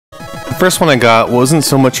The first one I got wasn't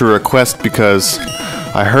so much a request because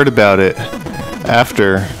I heard about it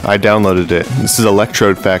after I downloaded it. This is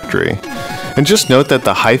Electrode Factory. And just note that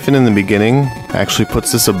the hyphen in the beginning actually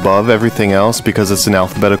puts this above everything else because it's in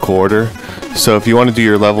alphabetical order. So if you want to do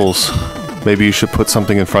your levels, maybe you should put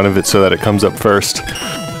something in front of it so that it comes up first.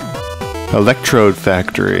 Electrode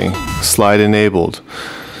Factory. Slide enabled.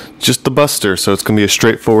 Just the buster, so it's going to be a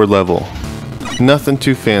straightforward level. Nothing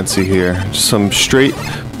too fancy here. Just some straight,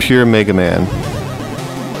 pure Mega Man.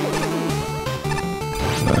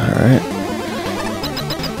 Alright.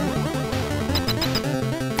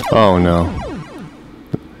 Oh no.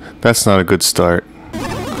 That's not a good start.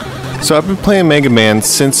 So I've been playing Mega Man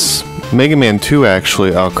since Mega Man 2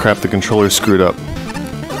 actually. Oh crap, the controller's screwed up.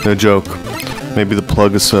 No joke. Maybe the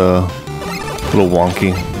plug is a little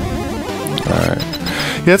wonky. Alright.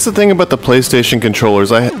 Yeah, that's the thing about the PlayStation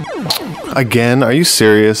controllers. Again, are you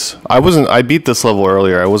serious? I beat this level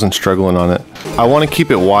earlier. I wasn't struggling on it. I want to keep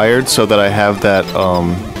it wired so that I have that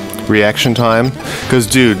reaction time. Because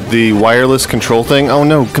dude, the wireless control thing. Oh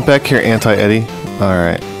no, come back here, Anti-Eddie.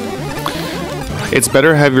 Alright. It's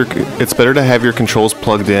better to have your controls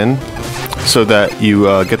plugged in so that you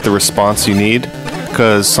get the response you need,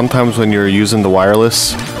 because sometimes when you're using the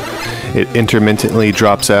wireless it intermittently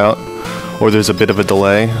drops out or there's a bit of a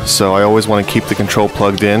delay, so I always want to keep the control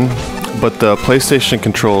plugged in. But the PlayStation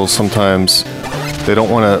controls sometimes they don't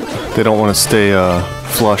want to stay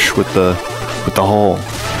flush with the hole.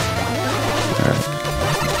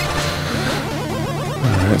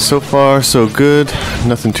 Alright, so far so good.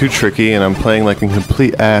 Nothing too tricky, and I'm playing like a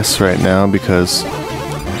complete ass right now because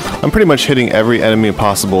I'm pretty much hitting every enemy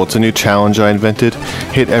possible. It's a new challenge I invented.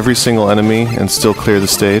 Hit every single enemy and still clear the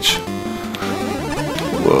stage.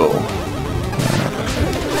 Whoa.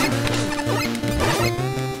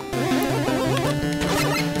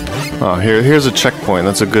 Oh, here's a checkpoint.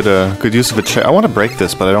 That's a good use of a check. I want to break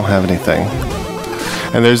this, but I don't have anything.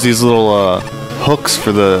 And there's these little hooks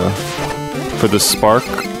for the spark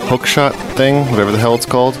hook shot thing, whatever the hell it's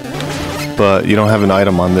called. But you don't have an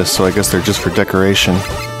item on this, so I guess they're just for decoration.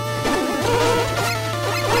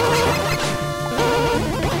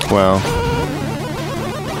 Wow.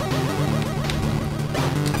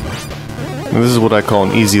 And this is what I call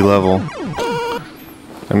an easy level.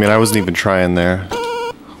 I mean, I wasn't even trying there.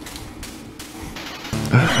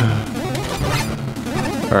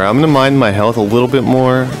 Alright, I'm gonna mind my health a little bit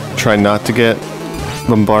more. Try not to get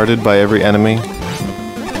bombarded by every enemy.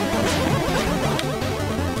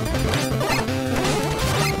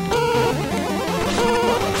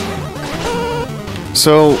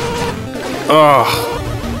 So,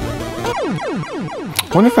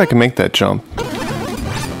 wonder if I can make that jump.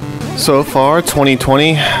 So far,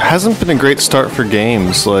 2020 hasn't been a great start for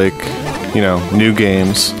games, like, you know, new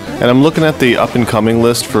games. And I'm looking at the up-and-coming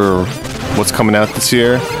list for what's coming out this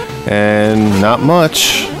year, and not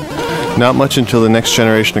much. Not much until the next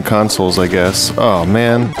generation of consoles, I guess. Oh,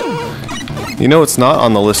 man. You know it's not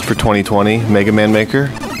on the list for 2020? Mega Man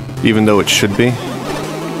Maker? Even though it should be.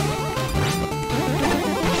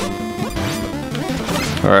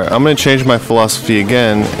 Alright, I'm gonna change my philosophy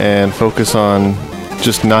again and focus on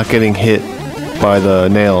just not getting hit by the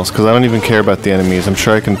nails, because I don't even care about the enemies. I'm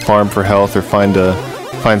sure I can farm for health or find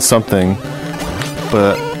something,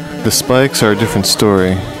 but the spikes are a different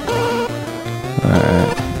story.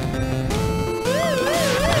 Alright.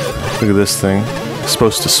 Look at this thing. It's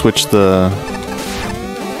supposed to switch the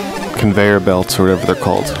conveyor belts or whatever they're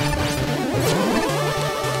called.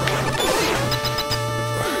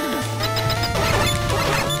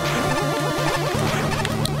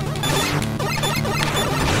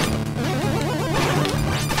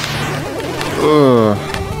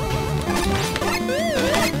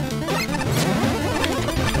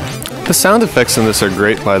 The sound effects in this are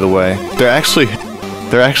great, by the way. They're actually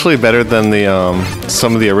better than the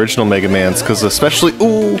some of the original Mega Mans, because especially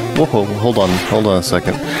whoa, hold on a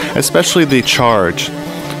second. Especially the charge,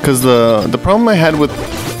 because the problem I had with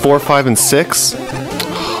 4, 5, and 6.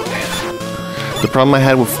 Oh man. The problem I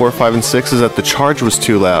had with 4, 5, and 6 is that the charge was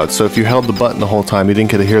too loud. So if you held the button the whole time, you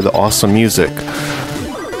didn't get to hear the awesome music.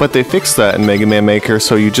 But they fixed that in Mega Man Maker,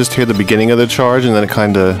 so you just hear the beginning of the charge, and then it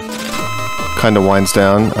kind of winds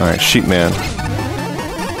down. Alright, Sheep Man.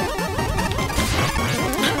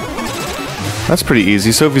 That's pretty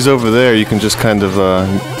easy. So if he's over there, you can just kind of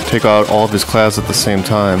take out all of his clouds at the same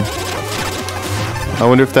time. I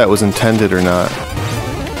wonder if that was intended or not.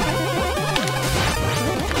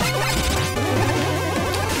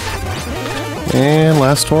 And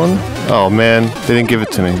last one. Oh man, they didn't give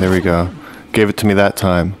it to me. There we go. Gave it to me that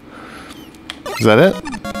time. Is that it?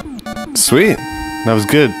 Sweet. That was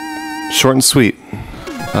good. Short and sweet.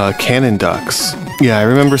 Cannon ducts. Yeah, I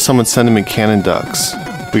remember someone sending me cannon ducts.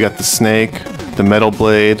 We got the snake, the metal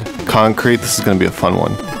blade, concrete. This is gonna be a fun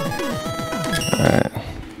one. Alright.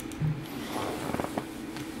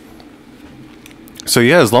 So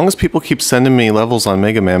yeah, as long as people keep sending me levels on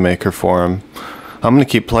Mega Man Maker for them, I'm gonna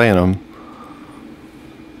keep playing them.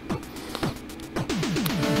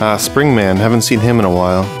 Springman, haven't seen him in a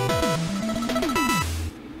while.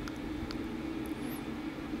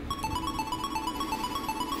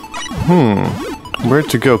 Where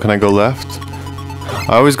to go? Can I go left?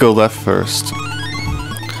 I always go left first.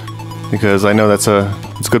 Because I know it's a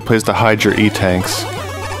good place to hide your E-tanks.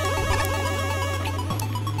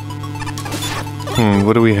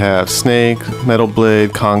 What do we have? Snake, metal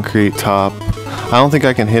blade, concrete, top. I don't think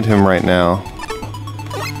I can hit him right now.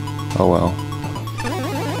 Oh well.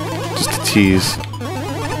 Just a tease.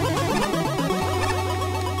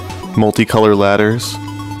 Multicolor ladders.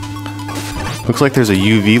 Looks like there's a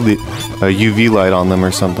UV light on them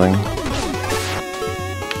or something.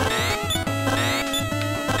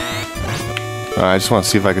 I just want to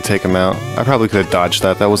see if I could take him out. I probably could have dodged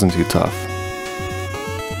that. That wasn't too tough.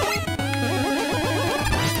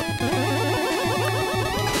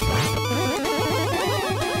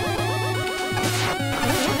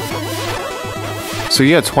 So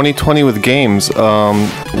yeah, 2020 with games.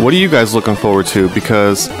 What are you guys looking forward to?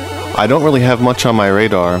 Because I don't really have much on my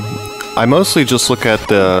radar. I mostly just look at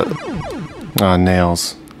the...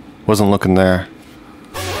 nails. Wasn't looking there.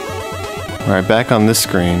 Alright, back on this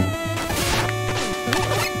screen.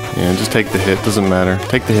 Yeah, just take the hit, doesn't matter.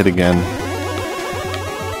 Take the hit again.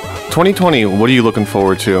 2020, what are you looking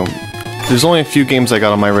forward to? There's only a few games I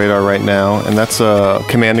got on my radar right now, and that's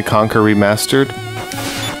Command & Conquer Remastered.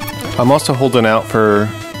 I'm also holding out for,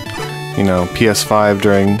 you know, PS5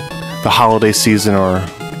 during the holiday season or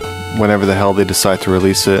whenever the hell they decide to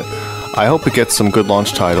release it. I hope it gets some good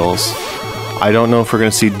launch titles. I don't know if we're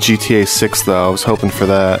going to see GTA 6 though. I was hoping for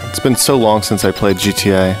that. It's been so long since I played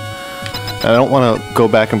GTA. And I don't want to go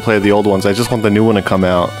back and play the old ones. I just want the new one to come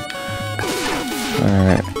out.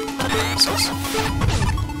 Alright.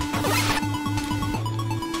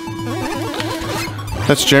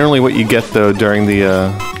 That's generally what you get though during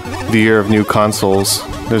the year of new consoles.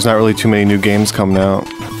 There's not really too many new games coming out.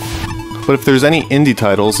 But if there's any indie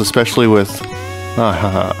titles, especially with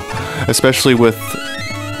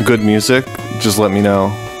good music, just let me know.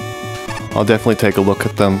 I'll definitely take a look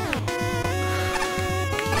at them.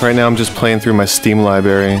 Right now I'm just playing through my Steam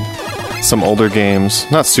library. Some older games.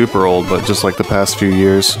 Not super old, but just like the past few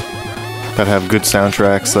years. That have good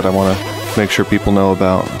soundtracks that I want to make sure people know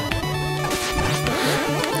about.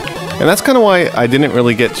 And that's kind of why I didn't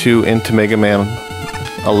really get too into Mega Man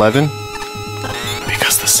 11.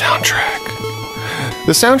 Because the soundtrack.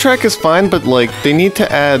 The soundtrack is fine, but like they need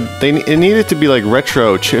to add, it needed to be like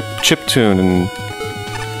retro chiptune, and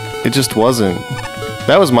it just wasn't.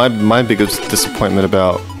 That was my biggest disappointment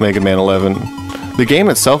about Mega Man 11. The game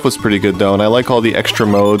itself was pretty good though, and I like all the extra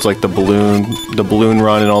modes, like the balloon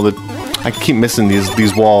run, and all the. I keep missing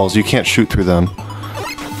these walls. You can't shoot through them.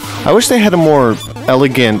 I wish they had a more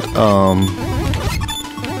elegant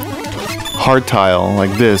hard tile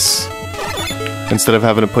like this, instead of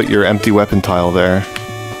having to put your empty weapon tile there.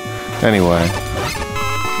 Anyway.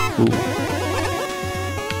 Ooh.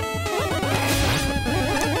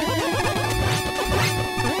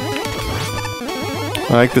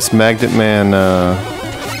 I like this Magnet Man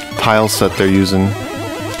tile set they're using.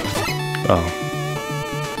 Oh.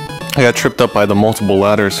 I got tripped up by the multiple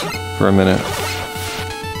ladders for a minute.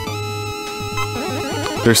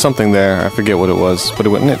 There's something there, I forget what it was, but it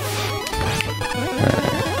wouldn't it?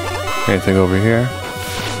 Alright. Anything over here?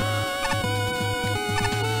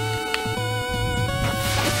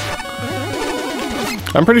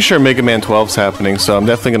 I'm pretty sure Mega Man 12's happening, so I'm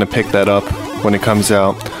definitely going to pick that up when it comes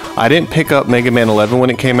out. I didn't pick up Mega Man 11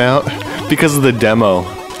 when it came out because of the demo.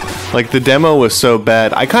 Like, the demo was so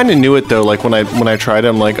bad. I kind of knew it though, like when I tried it,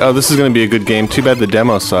 I'm like, oh, this is going to be a good game. Too bad the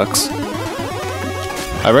demo sucks.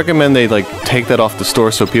 I recommend they like take that off the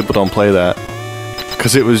store so people don't play that.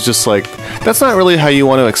 Because it was just like, that's not really how you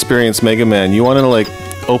want to experience Mega Man. You want to like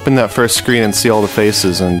open that first screen and see all the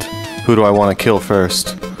faces and who do I want to kill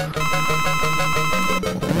first.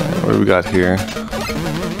 What do we got here?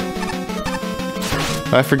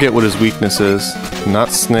 I forget what his weakness is.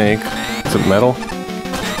 Not snake. Is it metal?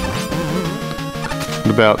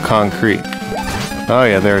 What about concrete? Oh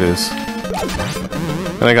yeah, there it is.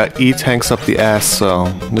 And I got E-tanks up the ass, so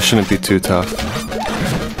this shouldn't be too tough.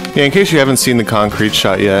 Yeah, in case you haven't seen the concrete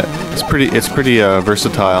shot yet, it's pretty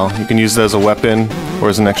versatile. You can use it as a weapon or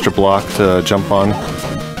as an extra block to jump on.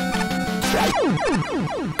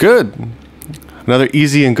 Good. Another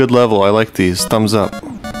easy and good level. I like these. Thumbs up.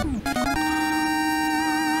 What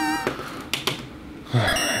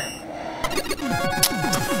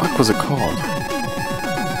the fuck was it called?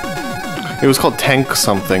 It was called Tank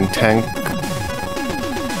something. Tank...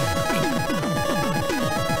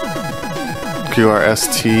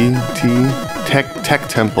 QRST-T? Teck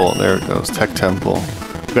Temple. There it goes. Teck Temple.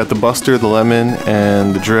 We got the Buster, the Lemon,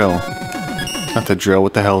 and the Drill. Not the Drill.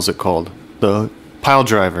 What the hell is it called? The Pile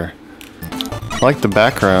Driver. I like the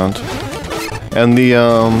background. And the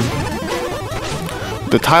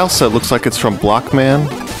tile set looks like it's from Blockman,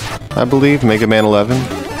 I believe. Mega Man 11.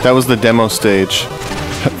 That was the demo stage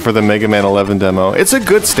for the Mega Man 11 demo. It's a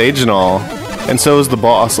good stage and all. And so is the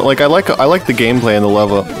boss. Like I like the gameplay and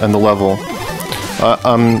the level.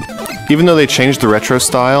 Even though they changed the retro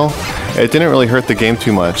style, it didn't really hurt the game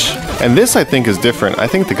too much. And this, I think, is different. I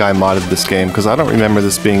think the guy modded this game, because I don't remember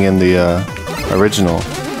this being in the original.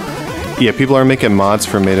 Yeah, people are making mods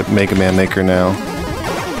for Mega Man Maker now.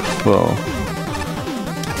 Whoa.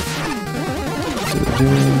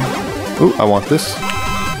 Ooh, I want this.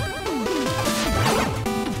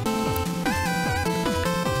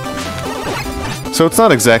 So it's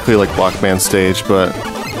not exactly like Blockman stage, but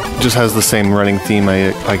it just has the same running theme,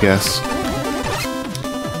 I guess.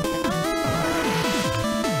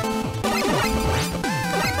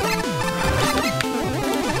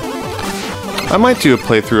 I might do a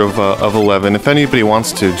playthrough of 11. If anybody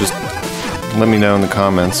wants to, just let me know in the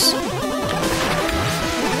comments.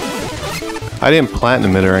 I didn't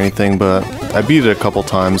platinum it or anything, but I beat it a couple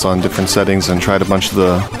times on different settings and tried a bunch of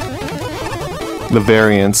the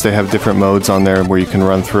variants. They have different modes on there where you can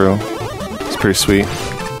run through. It's pretty sweet.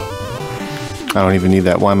 I don't even need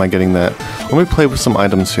that. Why am I getting that? Let me play with some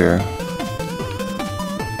items here.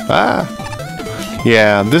 Ah!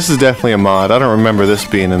 Yeah, this is definitely a mod. I don't remember this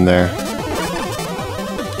being in there.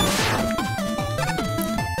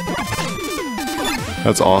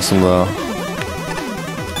 That's awesome, though.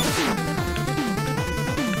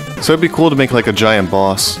 So it'd be cool to make like a giant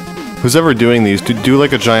boss. Who's ever doing these, do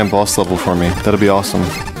like a giant boss level for me. That'd be awesome.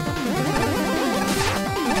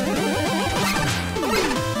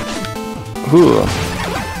 Ooh.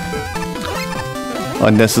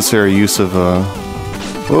 Unnecessary use of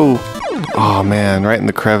whoa. Oh man, right in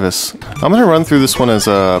the crevice. I'm gonna run through this one as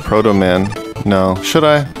a Proto Man. No, should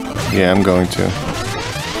I? Yeah, I'm going to.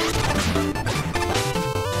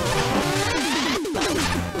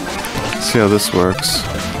 See how this works.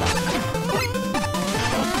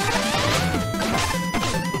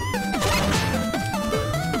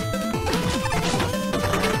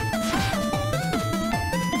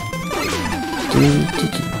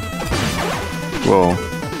 Whoa.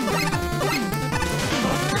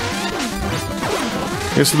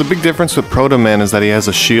 Okay, so the big difference with Proto Man is that he has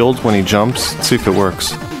a shield when he jumps. Let's see if it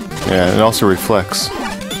works. Yeah, it also reflects.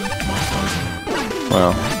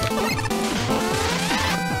 Wow.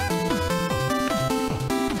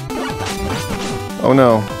 Oh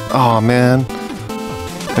no. Oh man.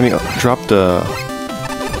 And he dropped a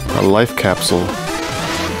life capsule.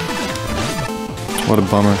 What a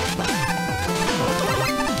bummer.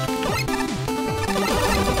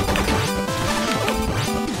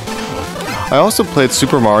 I also played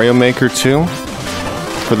Super Mario Maker 2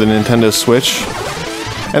 for the Nintendo Switch,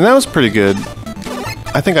 and that was pretty good.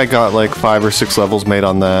 I think I got like 5 or 6 levels made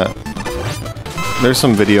on that. There's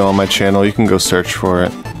some video on my channel, you can go search for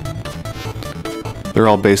it. They're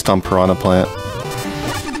all based on Piranha Plant.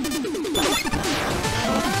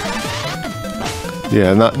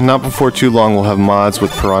 Yeah, not before too long we'll have mods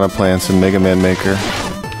with Piranha Plants and Mega Man Maker.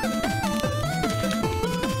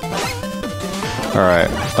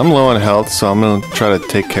 Alright, I'm low on health, so I'm gonna try to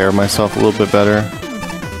take care of myself a little bit better.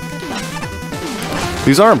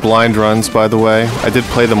 These aren't blind runs, by the way. I did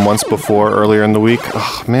play them once before, earlier in the week.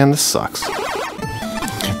 Oh man, this sucks.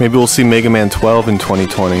 Maybe we'll see Mega Man 12 in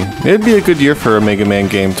 2020. It'd be a good year for a Mega Man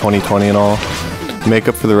game, 2020 and all. Make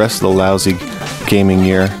up for the rest of the lousy gaming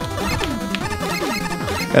year.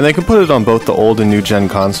 And they can put it on both the old and new gen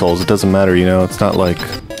consoles. It doesn't matter, you know, it's not like...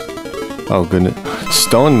 Oh goodness.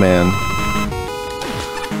 Stone Man.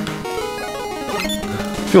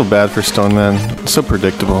 I feel bad for Stone Man. It's so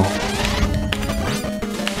predictable.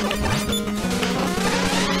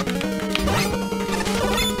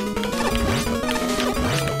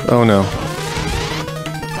 Oh no.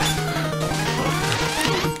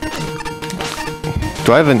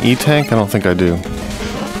 Do I have an E-tank? I don't think I do.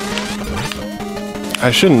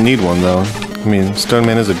 I shouldn't need one though. I mean, Stone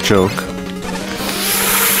Man is a joke.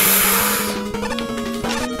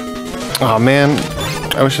 Aw, man.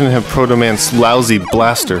 I wish I didn't have Proto Man's lousy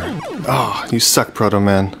blaster. Oh, you suck, Proto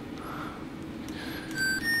Man.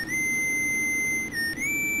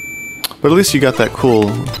 But at least you got that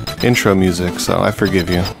cool intro music, so I forgive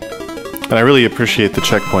you. And I really appreciate the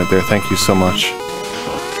checkpoint there, thank you so much.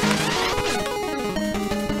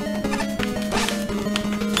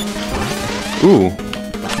 Ooh,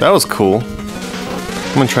 that was cool.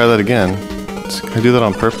 I'm gonna try that again. Can I do that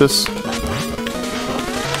on purpose?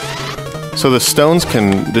 So the stones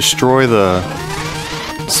can destroy the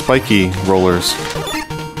spiky rollers.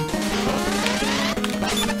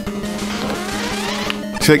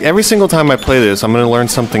 See, like every single time I play this, I'm gonna learn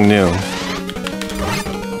something new.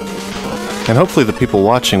 And hopefully the people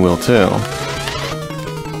watching will too.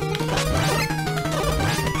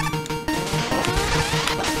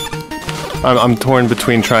 I'm torn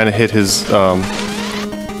between trying to hit his, I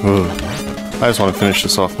just want to finish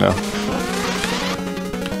this off now.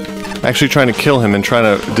 Actually trying to kill him and trying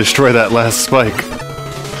to destroy that last spike.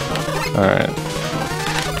 Alright.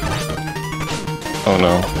 Oh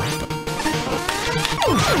no.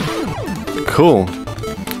 Cool.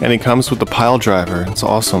 And he comes with the pile driver. It's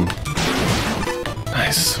awesome.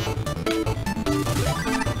 Nice.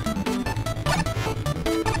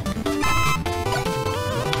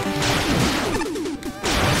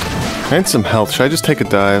 I need some health. Should I just take a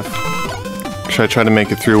dive? Should I try to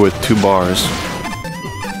make it through with 2 bars?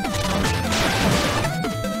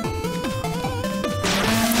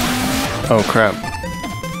 Oh crap.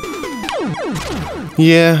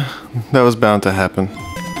 Yeah, that was bound to happen.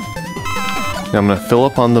 Now I'm gonna fill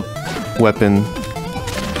up on the weapon.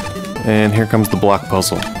 And here comes the block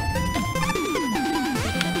puzzle.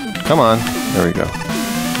 Come on. There we go.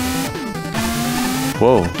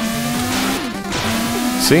 Whoa.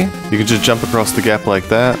 See? You can just jump across the gap like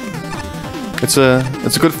that. It's a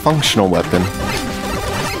good functional weapon.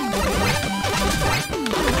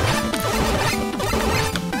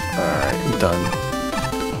 Alright, done.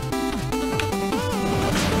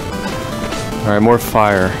 Alright, more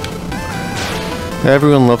fire.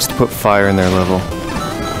 Everyone loves to put fire in their level.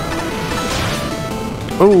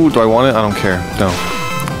 Oh, do I want it? I don't care. No.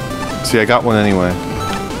 See, I got one anyway.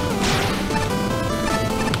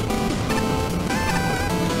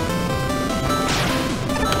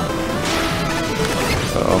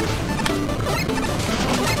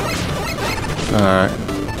 Alright.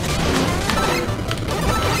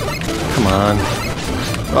 Come on.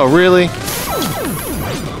 Oh, really?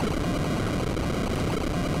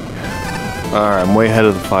 Alright, I'm way ahead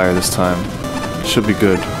of the fire this time. Should be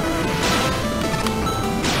good.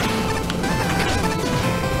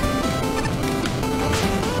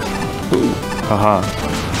 Ooh, haha.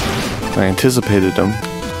 I anticipated them.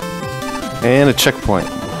 And a checkpoint.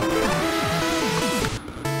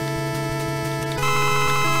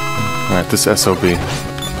 Alright, this SOB.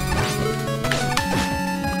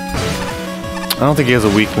 I don't think he has a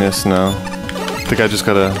weakness, no. I think I just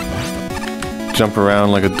gotta jump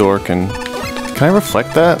around like a dork and... Can I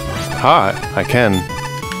reflect that? Ha! I can.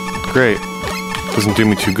 Great. Doesn't do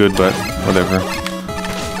me too good, but whatever.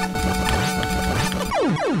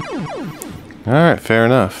 Alright, fair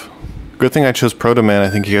enough. Good thing I chose Proto Man. I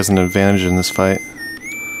think he has an advantage in this fight.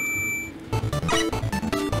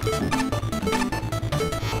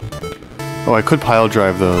 Oh, I could pile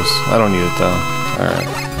drive those. I don't need it though. Alright.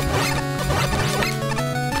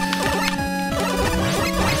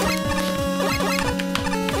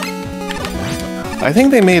 I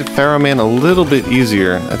think they made Pharaoh Man a little bit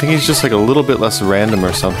easier. I think he's just like a little bit less random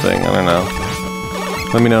or something. I don't know.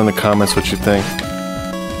 Let me know in the comments what you think.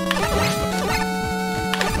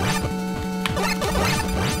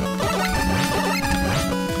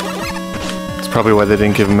 It's probably why they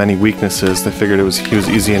didn't give him any weaknesses. They figured he was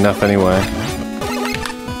easy enough anyway.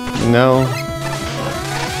 No.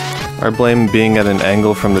 I blame being at an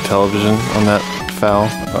angle from the television on that foul.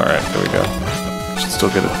 Alright, there we go. Should still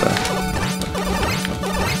get it though.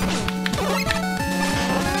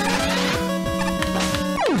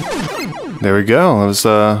 There we go. It was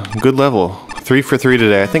a good level. 3 for 3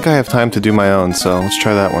 today. I think I have time to do my own, so let's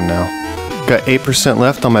try that one now. Got 8%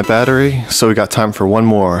 left on my battery, so we got time for one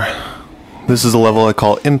more. This is a level I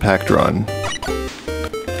call Impact Run.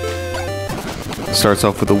 Starts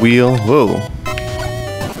off with a wheel. Whoa.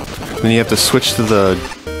 Then you have to switch to the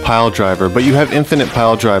pile driver, but you have infinite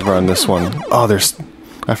pile driver on this one. Oh,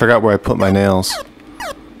 I forgot where I put my nails.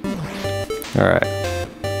 Alright.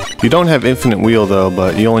 You don't have infinite wheel though,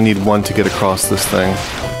 but you only need one to get across this thing.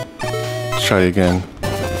 Let's try again.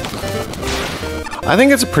 I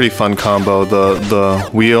think it's a pretty fun combo, the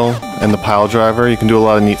wheel and the pile driver. You can do a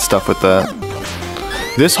lot of neat stuff with that.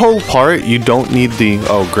 This whole part, you don't need the...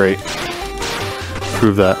 Oh, great.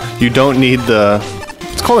 Prove that. You don't need the...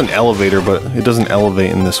 It's called an elevator, but it doesn't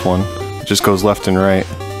elevate in this one. It just goes left and right.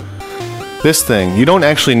 This thing, you don't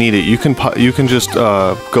actually need it. You can just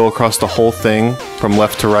go across the whole thing from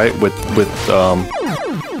left to right with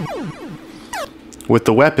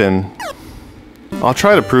the weapon. I'll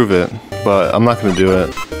try to prove it, but I'm not gonna do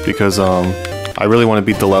it because I really want to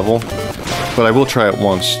beat the level. But I will try it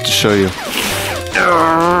once to show you.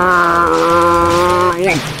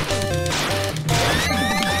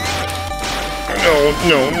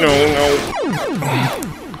 No.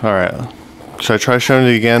 Alright. Should I try showing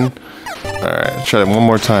it again? Alright, try it one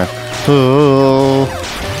more time. Oh.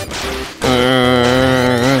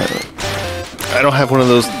 I don't have one of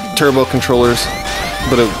those turbo controllers,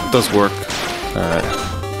 but it does work. Alright.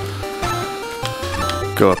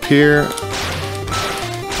 Go up here.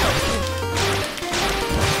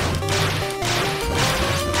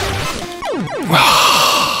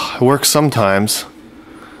 It works sometimes.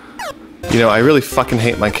 You know, I really fucking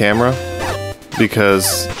hate my camera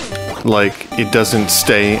because, like, it doesn't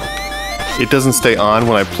stay on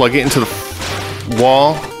when I plug it into the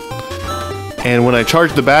wall, and when I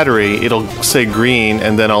charge the battery, it'll say green,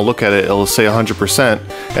 and then I'll look at it, it'll say 100%,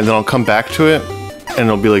 and then I'll come back to it, and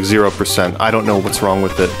it'll be like 0%. I don't know what's wrong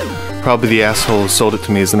with it. Probably the asshole who sold it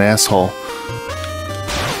to me is an asshole.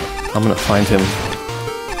 I'm gonna find him.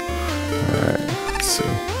 Alright, let's see.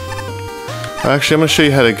 Actually, I'm gonna show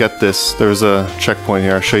you how to get this. There's a checkpoint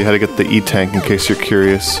here. I'll show you how to get the E-tank in case you're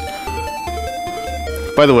curious.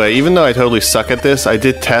 By the way, even though I totally suck at this, I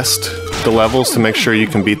did test the levels to make sure you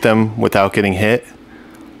can beat them without getting hit.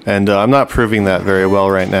 And I'm not proving that very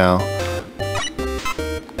well right now.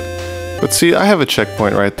 But see, I have a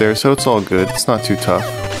checkpoint right there, so it's all good. It's not too tough.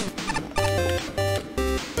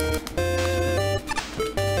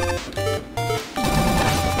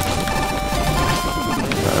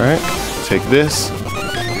 Alright, take this.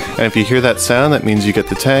 And if you hear that sound, that means you get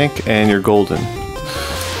the tank and you're golden.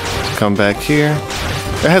 So come back here.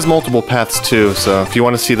 It has multiple paths too, so if you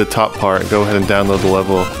want to see the top part, go ahead and download the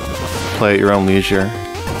level, play at your own leisure.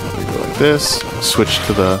 You go like this, switch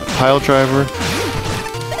to the pile driver.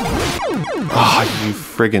 Ah, oh, you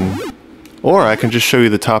friggin'. Or I can just show you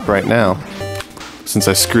the top right now, since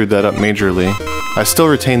I screwed that up majorly. I still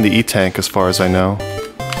retain the E-tank as far as I know.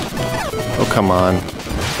 Oh, come on.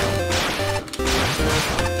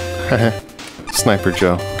 Sniper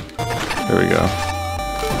Joe. There we go.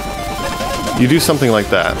 You do something like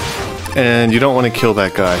that, and you don't want to kill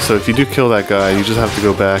that guy. So if you do kill that guy, you just have to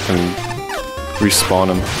go back and respawn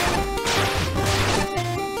him.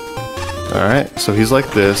 Alright, so he's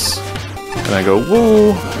like this, and I go,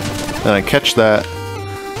 woo, and I catch that,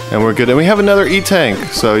 and we're good. And we have another E-tank,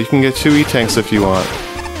 so you can get 2 E-tanks if you want.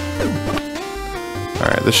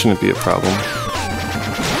 Alright, this shouldn't be a problem.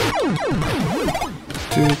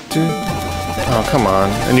 Oh, come on.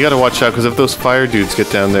 And you gotta watch out, because if those fire dudes get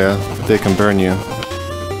down there, they can burn you.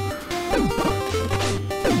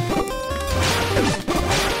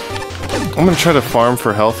 I'm gonna try to farm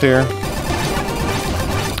for health here.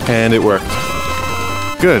 And it worked.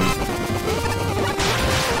 Good.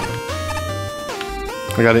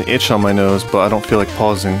 I got an itch on my nose, but I don't feel like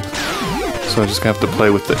pausing. So I'm just gonna have to play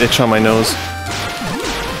with the itch on my nose.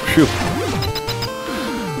 Phew.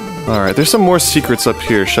 Alright, there's some more secrets up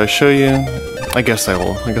here. Should I show you? I guess I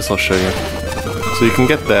will. I guess I'll show you. So you can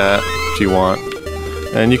get that if you want.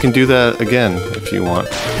 And you can do that again if you want.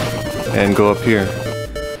 And go up here.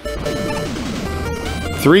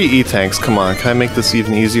 3 E-tanks, come on. Can I make this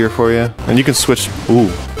even easier for you? And you can switch... Ooh.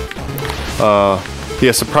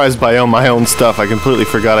 Yeah, surprise biome, my own stuff. I completely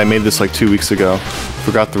forgot I made this like 2 weeks ago.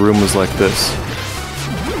 Forgot the room was like this.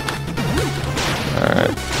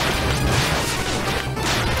 Alright.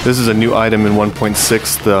 This is a new item in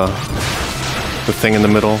 1.6, the thing in the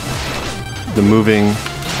middle. The moving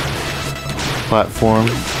platform.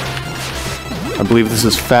 I believe this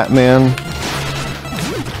is Fat Man.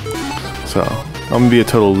 So, I'm gonna be a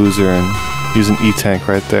total loser and use an E-tank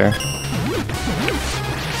right there.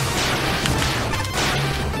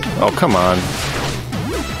 Oh, come on.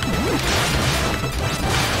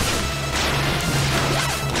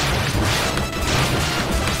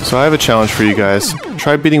 So I have a challenge for you guys.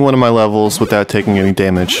 Try beating one of my levels without taking any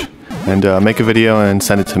damage. And make a video and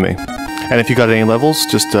send it to me. And if you got any levels,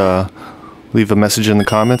 just leave a message in the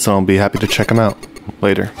comments and I'll be happy to check them out.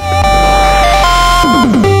 Later.